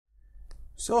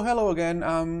So hello again,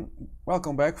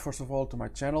 welcome back first of all to my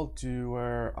channel to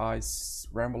where I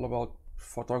ramble about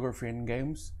photography and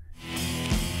games.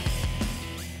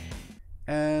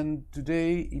 And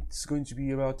today it's going to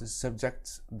be about a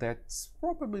subject that's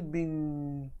probably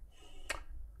been,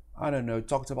 I don't know,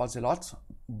 talked about a lot,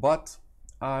 but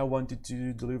I wanted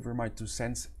to deliver my 2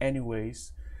 cents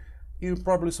anyways. You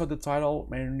probably saw the title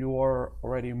and you are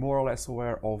already more or less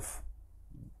aware of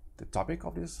the topic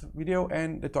of this video,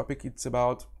 and the topic it's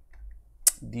about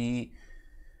the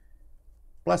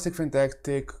plastic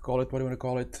fantastic, call it what you want to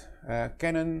call it,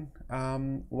 Canon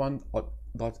 1.8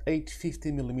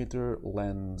 50mm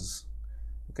lens.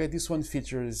 Okay, this one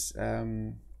features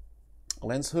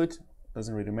lens hood,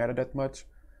 doesn't really matter that much,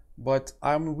 but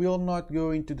I will not go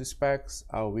into the specs.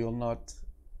 I will not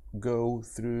go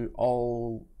through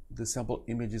all the sample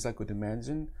images I could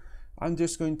imagine. I'm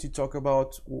just going to talk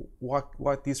about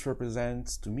what this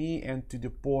represents to me and to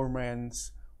the poor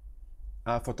man's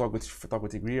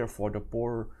photography gear, for the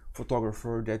poor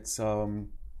photographer that's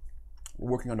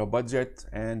working on a budget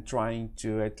and trying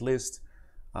to at least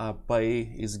pay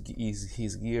his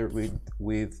gear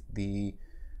with the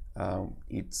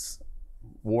its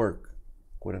work,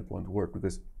 quote unquote work,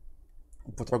 because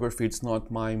photography it's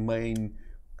not my main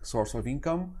source of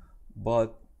income,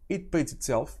 but it pays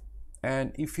itself.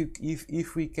 And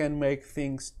if we can make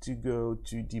things to go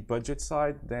to the budget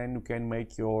side, then you can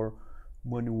make your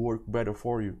money work better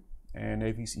for you. And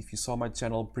if you saw my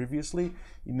channel previously,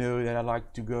 you know that I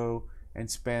like to go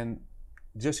and spend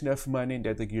just enough money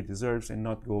that the gear deserves and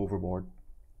not go overboard.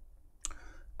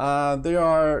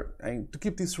 To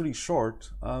keep this really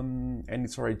short, and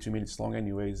it's already 2 minutes long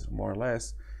anyways, more or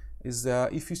less, is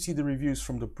if you see the reviews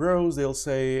from the pros, they'll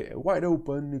say wide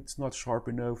open, it's not sharp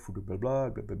enough, blah blah blah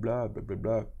blah blah blah blah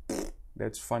blah.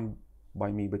 That's fine by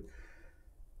me, but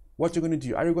what you're going to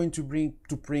do? Are you going to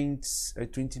print a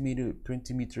 20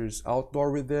 meters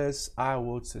outdoor with this? I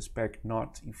would suspect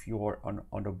not if you are on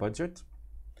a budget.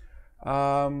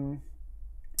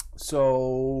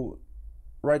 So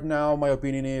right now my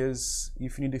opinion is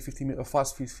if you need a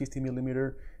fast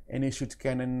 50mm and you shoot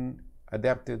Canon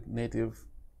adapted native,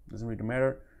 doesn't really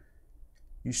matter,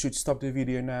 you should stop the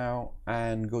video now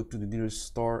and go to the nearest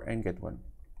store and get one.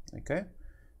 Okay,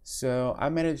 so I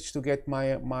managed to get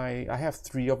I have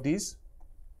 3 of these.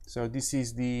 So this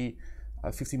is the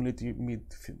 50mm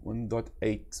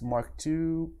 1.8 Mark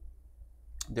II.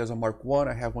 There's a Mark 1,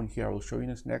 I have one here, I will show you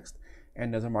this next,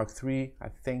 and there's a Mark 3, I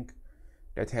think,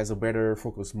 that has a better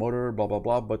focus motor, blah blah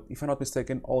blah, but if I'm not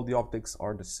mistaken all the optics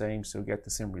are the same, so you get the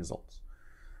same results.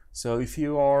 So if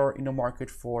you are in the market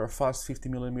for a fast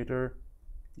 50mm,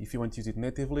 if you want to use it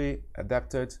natively,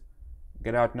 adapted,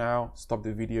 get out now, stop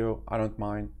the video, I don't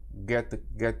mind, get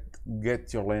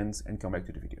your lens and come back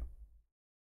to the video.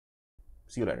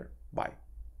 See you later, bye.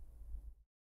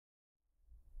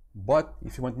 But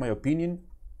if you want my opinion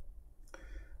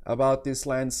about this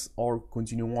lens, or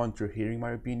continue on to hearing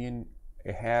my opinion,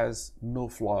 it has no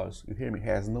flaws. You hear me? It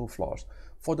has no flaws.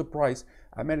 For the price,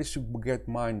 I managed to get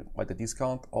mine at a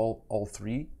discount, all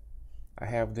 3. I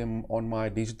have them on my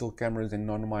digital cameras and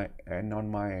on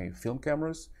my film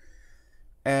cameras.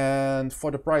 And for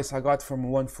the price, I got from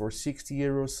one for 60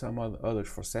 euros, some others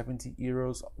for 70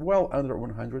 euros, well under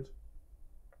 100.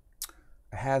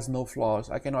 It has no flaws.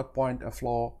 I cannot point a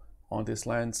flaw on this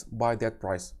lens by that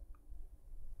price.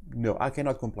 No, I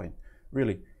cannot complain,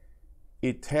 really.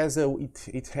 It has a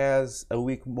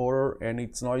weak motor and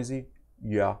it's noisy,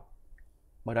 yeah,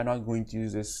 but I'm not going to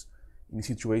use this in a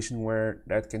situation where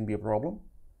that can be a problem,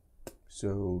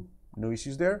 so no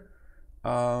issues there.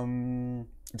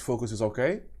 It focuses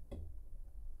okay.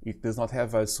 It does not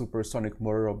have a supersonic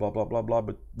motor or blah blah blah blah,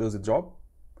 but does the job.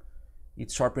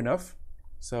 It's sharp enough,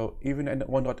 so even at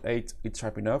 1.8 it's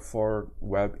sharp enough for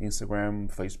web,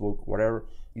 Instagram, Facebook, whatever.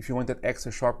 If you want that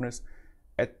extra sharpness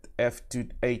at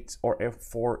f2.8 or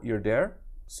f4, you're there.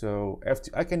 So f2,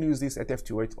 I can use this at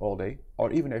f2.8 all day,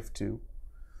 or even f2,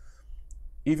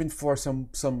 even for some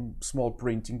small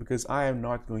printing, because I am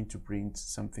not going to print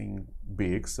something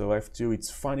big. So f2,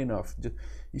 it's fine enough.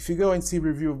 If you go and see a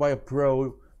review by a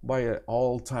pro, by an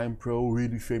all-time pro,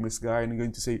 really famous guy, and you're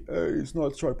going to say, hey, it's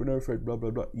not sharp enough at blah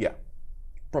blah blah, yeah,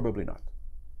 probably not.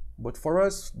 But for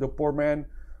us, the poor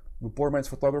man's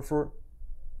photographer,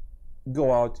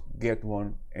 go out, get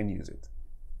one and use it.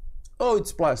 Oh,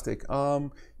 it's plastic.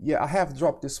 Yeah, I have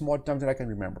dropped this more times than I can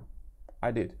remember.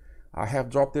 I did. I have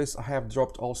dropped this. I have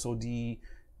dropped also the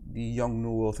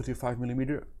Yongnuo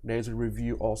 35mm. There's a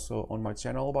review also on my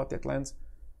channel about that lens.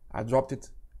 I dropped it.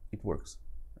 It works.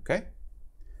 Okay.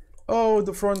 oh,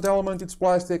 the front element, it's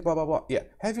plastic, blah, blah, blah. Yeah,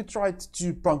 have you tried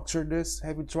to puncture this?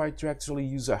 Have you tried to actually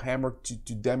use a hammer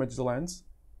to damage the lens?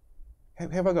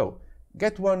 Have a go.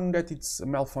 Get one that it's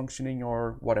malfunctioning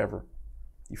or whatever.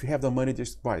 If you have the money,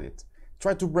 just buy it.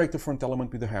 Try to break the front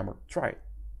element with a hammer. Try it.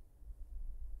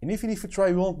 And even if you try,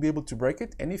 you won't be able to break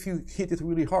it. And if you hit it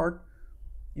really hard,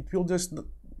 it will just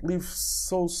leave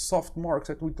so soft marks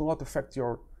that it will not affect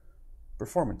your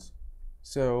performance.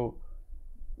 So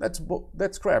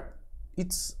that's crap.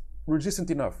 It's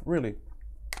resistant enough, really.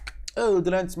 Oh,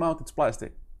 the lens mount, it's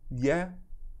plastic. Yeah,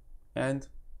 and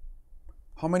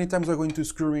how many times are you going to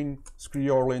screw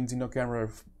your lens in your camera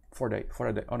on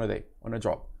a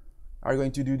job? Are you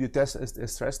going to do the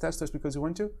stress test just because you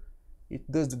want to? It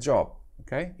does the job,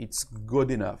 okay? It's good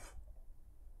enough.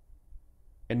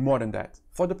 And more than that.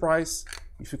 For the price,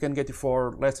 if you can get it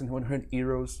for less than 100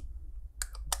 euros,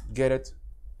 get it,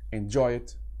 enjoy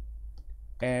it.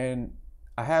 And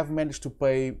I have managed to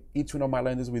pay each one of my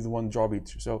lenses with one job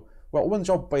each. So, well, one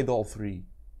job paid all three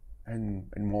and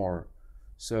more.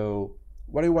 So,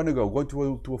 where do you want to go? Go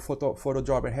to a photo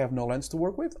job and have no lens to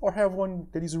work with, or have one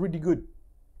that is really good?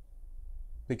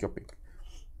 Pick your pick.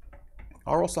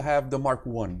 I also have the Mark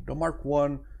I. The Mark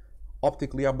I,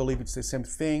 optically, I believe it's the same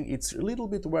thing. It's a little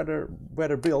bit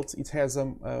better built. It has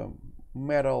a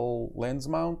metal lens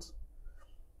mount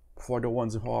for the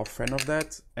ones who are a fan of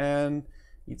that, and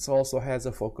it also has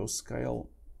a focus scale.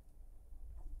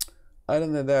 Other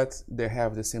than that, they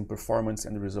have the same performance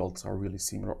and the results are really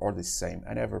similar or the same.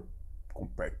 I never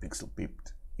compared pixel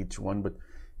peeped each one, but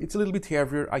it's a little bit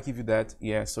heavier, I give you that.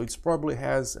 Yeah, so it probably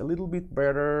has a little bit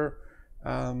better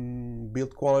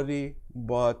build quality,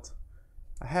 but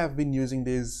I have been using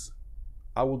this,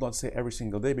 I would not say every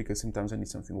single day because sometimes I need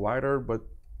something wider, but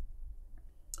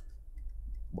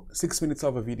 6 minutes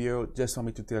of a video just for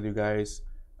me to tell you guys,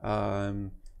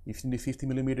 if you need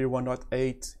 50mm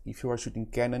 1.8, if you are shooting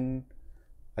Canon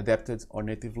adapted or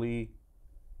natively,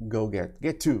 go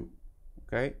get two.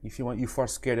 Okay, if you are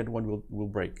scared that one will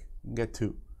break, get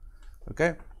two.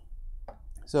 Okay,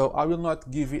 so I will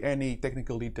not give you any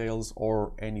technical details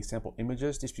or any sample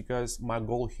images, just because my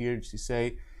goal here is to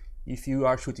say, if you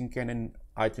are shooting Canon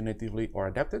either natively or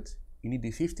adapted, you need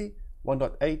the 50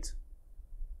 1.8,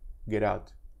 get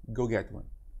out, go get one,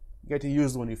 get a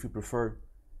used one if you prefer,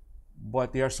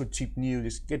 but they are so cheap new,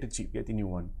 just get the new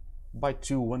one, buy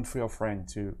two, one for your friend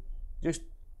too, just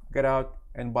get out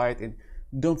and buy it. And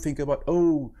don't think about,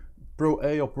 oh, Pro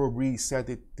A or Pro B said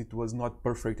it was not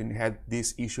perfect and had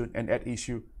this issue and that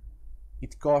issue.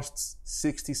 It costs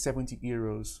 60-70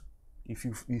 euros if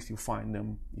you find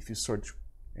them, if you search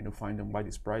and you find them by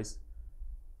this price.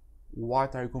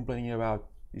 What are you complaining about?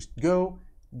 Just go,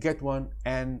 get one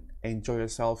and enjoy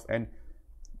yourself, and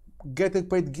get a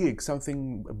paid gig,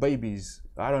 something, babies,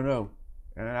 I don't know,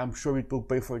 and I'm sure it will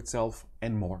pay for itself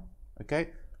and more. Okay,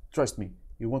 trust me,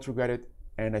 you won't regret it,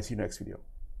 and I see you next video.